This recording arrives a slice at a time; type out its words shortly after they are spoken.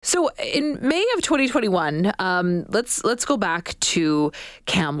So in May of 2021, let's go back to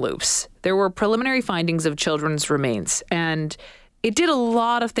Kamloops. There were preliminary findings of children's remains, and it did a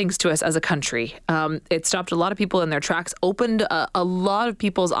lot of things to us as a country. It stopped a lot of people in their tracks, opened a lot of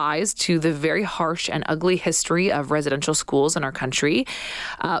people's eyes to the very harsh and ugly history of residential schools in our country,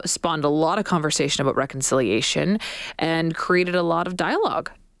 spawned a lot of conversation about reconciliation, and created a lot of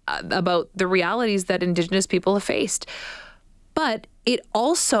dialogue about the realities that Indigenous people have faced. But it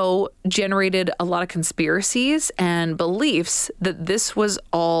also generated a lot of conspiracies and beliefs that this was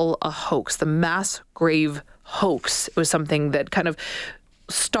all a hoax. The mass grave hoax was something that kind of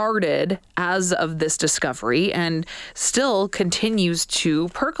started as of this discovery and still continues to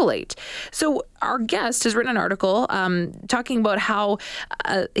percolate. So our guest has written an article talking about how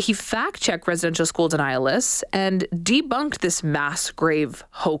he fact-checked residential school denialists and debunked this mass grave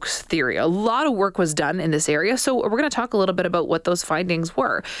hoax theory. A lot of work was done in this area, so we're going to talk a little bit about what those findings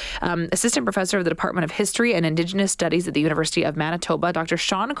were. Assistant Professor of the Department of History and Indigenous Studies at the University of Manitoba, Dr.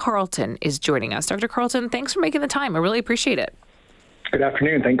 Sean Carleton, is joining us. Dr. Carleton, thanks for making the time. I really appreciate it. Good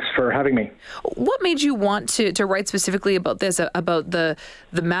afternoon. Thanks for having me. What made you want to write specifically about this, about the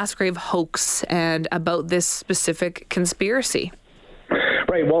mass grave hoax and about this specific conspiracy?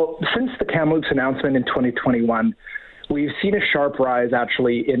 Right. Well, since the Kamloops announcement in 2021, we've seen a sharp rise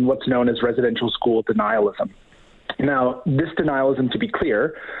actually in what's known as residential school denialism. Now, this denialism, to be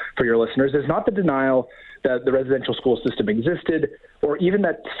clear for your listeners, is not the denial that the residential school system existed or even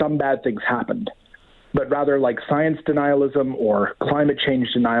that some bad things happened, but rather like science denialism or climate change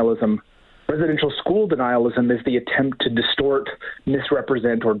denialism. Residential school denialism is the attempt to distort,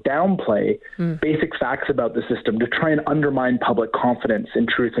 misrepresent, or downplay basic facts about the system to try and undermine public confidence in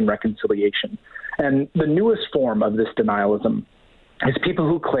truth and reconciliation. And the newest form of this denialism is people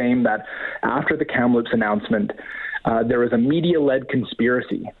who claim that after the Kamloops announcement, there was a media-led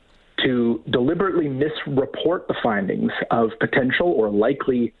conspiracy to deliberately misreport the findings of potential or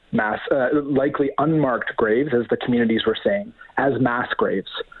likely unmarked graves, as the communities were saying, as mass graves,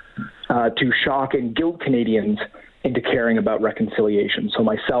 to shock and guilt Canadians into caring about reconciliation. So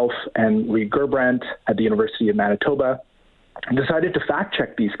myself and Reid Gerbrandt at the University of Manitoba decided to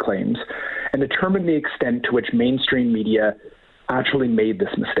fact-check these claims and determine the extent to which mainstream media actually made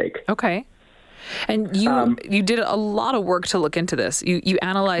this mistake. Okay. And you did a lot of work to look into this. You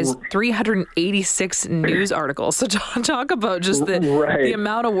analyzed 386 news articles. So talk about just the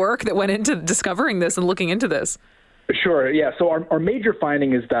amount of work that went into discovering this and looking into this. Sure, yeah. So our major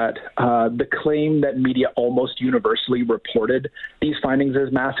finding is that the claim that media almost universally reported these findings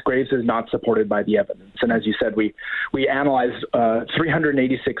as mass graves is not supported by the evidence. And as you said, we analyzed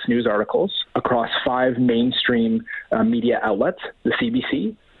 386 news articles across 5 mainstream media outlets: the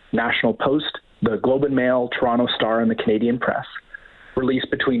CBC, National Post, the Globe and Mail, Toronto Star, and the Canadian Press,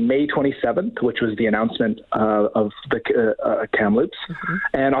 released between May 27th, which was the announcement of the Kamloops,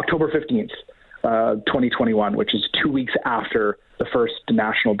 and October 15th, 2021, which is 2 weeks after the first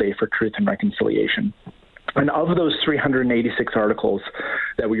National Day for Truth and Reconciliation. And of those 386 articles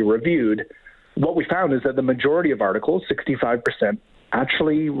that we reviewed, what we found is that the majority of articles, 65%,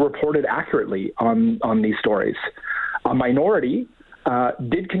 actually reported accurately on these stories. A minority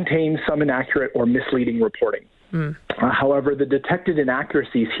did contain some inaccurate or misleading reporting. However, the detected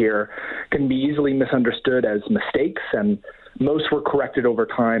inaccuracies here can be easily misunderstood as mistakes, and most were corrected over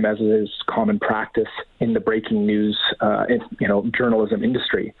time, as is common practice in the breaking news journalism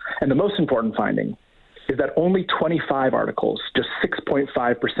industry. And the most important finding is that only 25 articles, just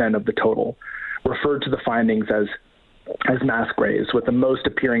 6.5% of the total, referred to the findings as mass graves, with the most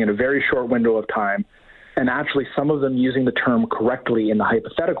appearing in a very short window of time, and actually some of them using the term correctly in the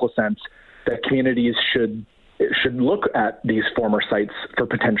hypothetical sense that communities should look at these former sites for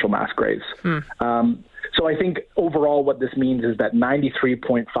potential mass graves. So I think overall what this means is that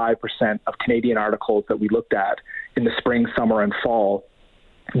 93.5% of Canadian articles that we looked at in the spring, summer, and fall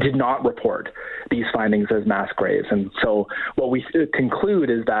did not report these findings as mass graves. And so what we conclude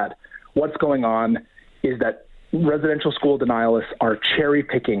is that what's going on is that residential school denialists are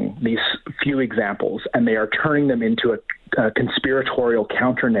cherry-picking these few examples, and they are turning them into a conspiratorial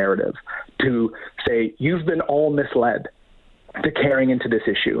counter-narrative to say, you've been all misled to carrying into this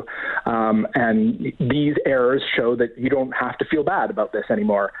issue. And these errors show that you don't have to feel bad about this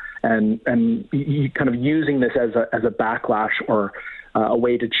anymore. And you kind of using this as a backlash or a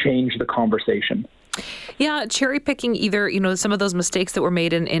way to change the conversation. Yeah, cherry picking either, some of those mistakes that were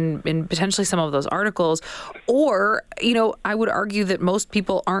made in potentially some of those articles, or, I would argue that most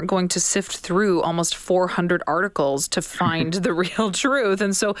people aren't going to sift through almost 400 articles to find the real truth.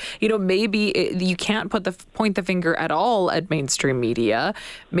 And so, maybe you can't point the finger at all at mainstream media.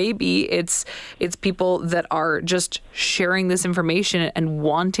 Maybe it's people that are just sharing this information and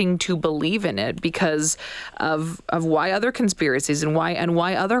wanting to believe in it because of why other conspiracies and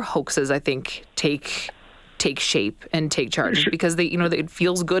why other hoaxes, I think, take shape and take charge, because they, it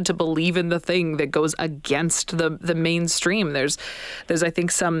feels good to believe in the thing that goes against the mainstream. There's I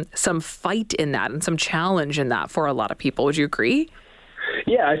think some fight in that and some challenge in that for a lot of people. Would you agree?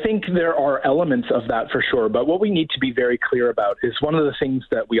 Yeah, I think there are elements of that for sure. But what we need to be very clear about is one of the things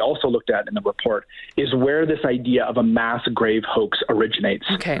that we also looked at in the report is where this idea of a mass grave hoax originates.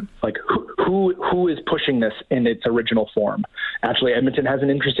 Okay. Like who is pushing this in its original form? Actually, Edmonton has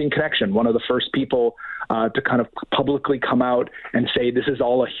an interesting connection. One of the first people to kind of publicly come out and say this is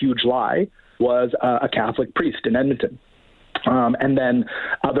all a huge lie was a Catholic priest in Edmonton. And then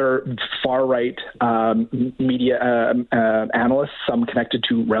other far-right media analysts, some connected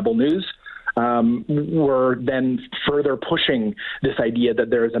to Rebel News, were then further pushing this idea that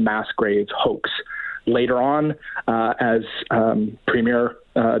there is a mass grave hoax. Later on, as Premier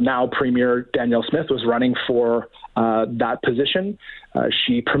Danielle Smith was running for that position,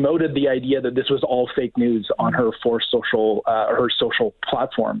 she promoted the idea that this was all fake news on her social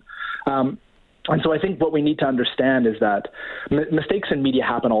platform. And so I think what we need to understand is that mistakes in media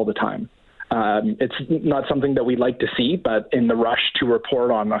happen all the time. It's not something that we'd like to see, but in the rush to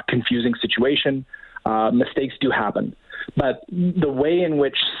report on a confusing situation, mistakes do happen. But the way in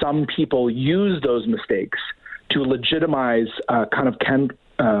which some people use those mistakes to legitimize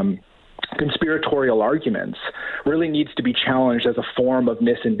conspiratorial arguments really needs to be challenged as a form of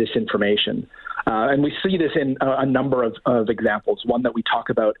mis and disinformation. And we see this in a number of examples. One that we talk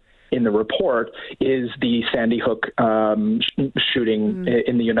about in the report is the Sandy Hook shooting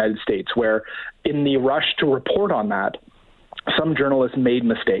in the United States, where in the rush to report on that, some journalists made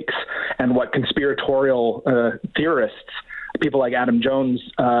mistakes. And what conspiratorial theorists, people like Adam Jones,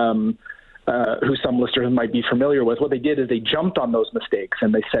 who some listeners might be familiar with, what they did is they jumped on those mistakes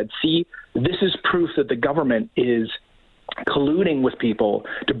and they said, see, this is proof that the government is colluding with people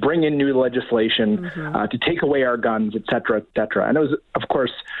to bring in new legislation, to take away our guns, et cetera, et cetera. And it was, of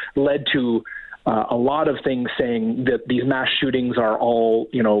course, led to a lot of things saying that these mass shootings are all,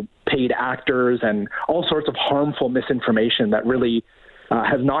 paid actors and all sorts of harmful misinformation that really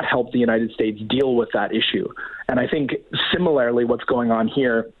has not helped the United States deal with that issue. And I think similarly what's going on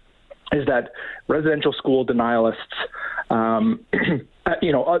here is that residential school denialists, are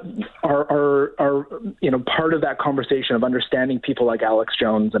part of that conversation of understanding people like Alex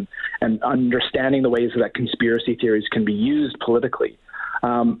Jones and understanding the ways that conspiracy theories can be used politically.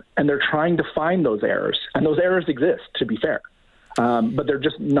 And they're trying to find those errors, and those errors exist, to be fair. But they're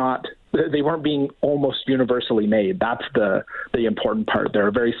just not, they weren't being almost universally made. That's the important part. They're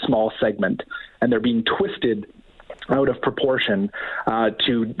a very small segment, and they're being twisted out of proportion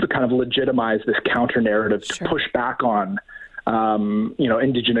to kind of legitimize this counter narrative to push back on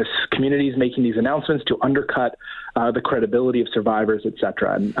Indigenous communities making these announcements, to undercut the credibility of survivors, et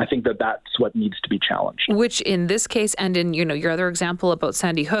cetera. And I think that that's what needs to be challenged. Which in this case, and in, your other example about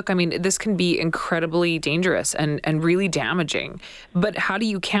Sandy Hook, I mean, this can be incredibly dangerous and really damaging. But how do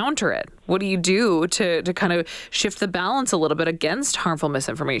you counter it? What do you do to kind of shift the balance a little bit against harmful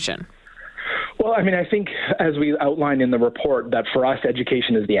misinformation? Well, I mean, I think as we outlined in the report that for us,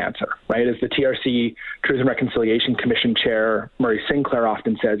 education is the answer, right? As the TRC Truth and Reconciliation Commission Chair, Murray Sinclair,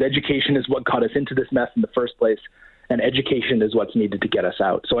 often says, education is what got us into this mess in the first place, and education is what's needed to get us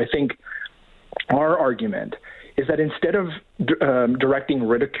out. So I think our argument is that instead of directing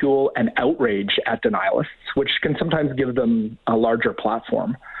ridicule and outrage at denialists, which can sometimes give them a larger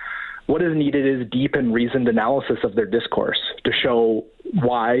platform, what is needed is deep and reasoned analysis of their discourse to show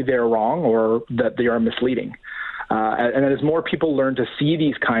why they're wrong or that they are misleading. And as more people learn to see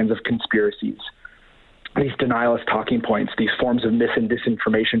these kinds of conspiracies, these denialist talking points, these forms of mis and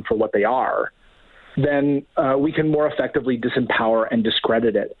disinformation for what they are, then we can more effectively disempower and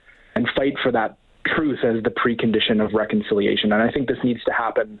discredit it and fight for that truth as the precondition of reconciliation. And I think this needs to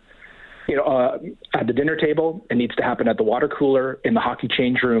happen at the dinner table. It needs to happen at the water cooler, in the hockey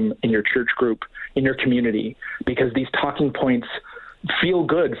change room, in your church group, in your community, because these talking points feel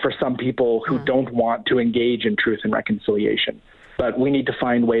good for some people who don't want to engage in truth and reconciliation. But we need to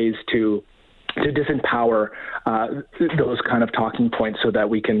find ways to to disempower those kind of talking points so that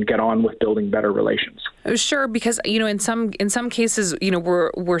we can get on with building better relations. Sure, because in some cases,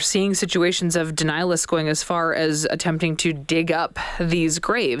 we're seeing situations of denialists going as far as attempting to dig up these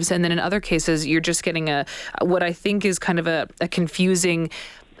graves, and then in other cases, you're just getting what I think is kind of a confusing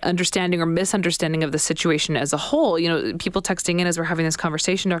understanding or misunderstanding of the situation as a whole. People texting in as we're having this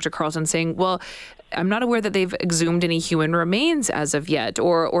conversation, Dr. Carleton, saying, well, I'm not aware that they've exhumed any human remains as of yet,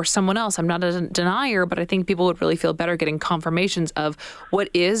 or someone else. I'm not a denier, but I think people would really feel better getting confirmations of what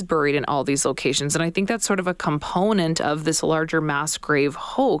is buried in all these locations. And I think that's sort of a component of this larger mass grave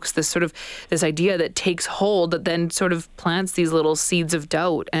hoax, this idea that takes hold that then sort of plants these little seeds of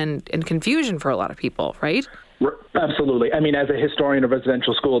doubt and confusion for a lot of people, right? Absolutely. I mean, as a historian of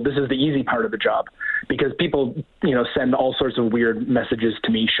residential school, this is the easy part of the job because people, send all sorts of weird messages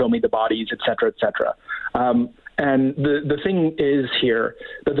to me, show me the bodies, et cetera, et cetera. And the thing is here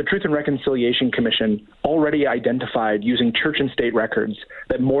that the Truth and Reconciliation Commission already identified using church and state records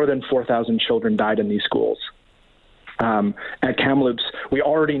that more than 4,000 children died in these schools. At Kamloops, we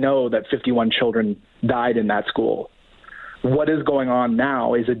already know that 51 children died in that school. What is going on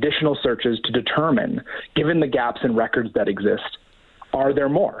now is additional searches to determine, given the gaps in records that exist, are there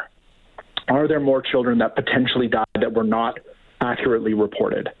more? Are there more children that potentially died that were not accurately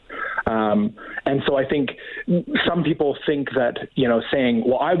reported? And so I think some people think that, saying,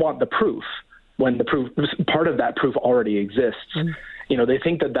 well, I want the proof, when the proof, part of that proof already exists, they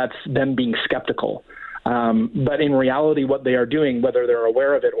think that that's them being skeptical. But in reality, what they are doing, whether they're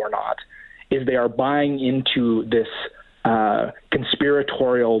aware of it or not, is they are buying into this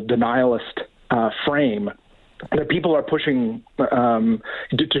conspiratorial denialist frame that people are pushing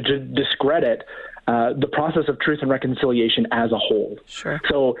to discredit the process of truth and reconciliation as a whole. Sure.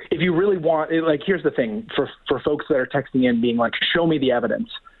 So if you really want, here's the thing, for folks that are texting in being like, show me the evidence,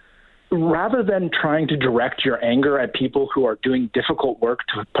 rather than trying to direct your anger at people who are doing difficult work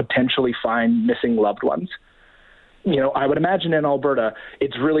to potentially find missing loved ones, I would imagine in Alberta,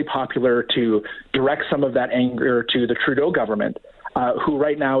 it's really popular to direct some of that anger to the Trudeau government, who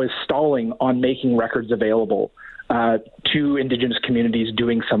right now is stalling on making records available to Indigenous communities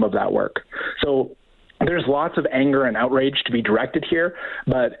doing some of that work. So there's lots of anger and outrage to be directed here,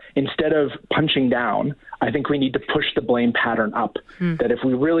 but instead of punching down, I think we need to push the blame pattern up, that if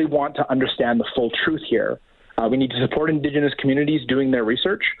we really want to understand the full truth here, we need to support Indigenous communities doing their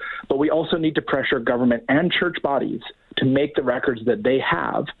research, but we also need to pressure government and church bodies to make the records that they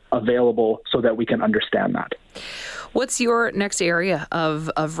have available so that we can understand that. What's your next area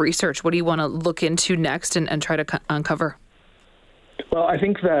of research? What do you want to look into next and try to uncover? Well, I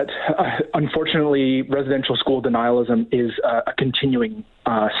think that, unfortunately, residential school denialism is a continuing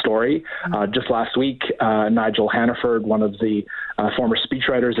story. Just last week, Nigel Hannaford, one of the former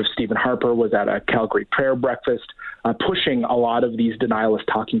speechwriters of Stephen Harper, was at a Calgary prayer breakfast pushing a lot of these denialist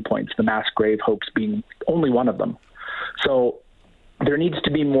talking points, the mass grave hoax being only one of them. So there needs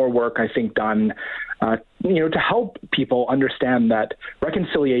to be more work, I think, done to help people understand that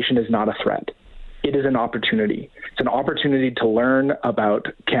reconciliation is not a threat. It is an opportunity. It's an opportunity to learn about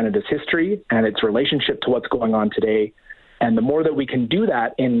Canada's history and its relationship to what's going on today. And the more that we can do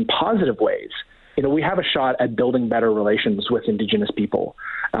that in positive ways, we have a shot at building better relations with Indigenous people.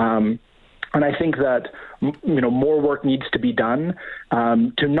 And I think that, more work needs to be done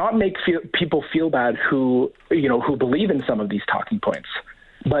to not make people feel bad who believe in some of these talking points,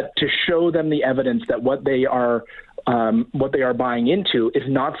 but to show them the evidence that what they are buying into is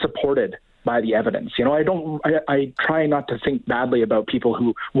not supported by the evidence. I try not to think badly about people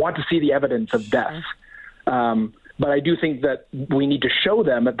who want to see the evidence of death. But I do think that we need to show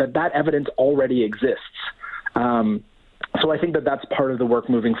them that evidence already exists. So I think that that's part of the work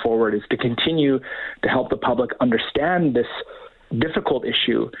moving forward, is to continue to help the public understand this difficult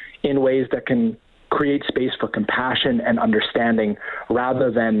issue in ways that can create space for compassion and understanding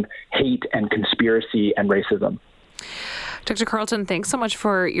rather than hate and conspiracy and racism. Dr. Carleton, thanks so much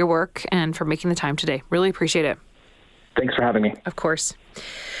for your work and for making the time today. Really appreciate it. Thanks for having me. Of course.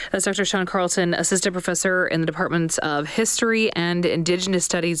 That's Dr. Sean Carleton, Assistant Professor in the Departments of History and Indigenous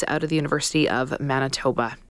Studies out of the University of Manitoba.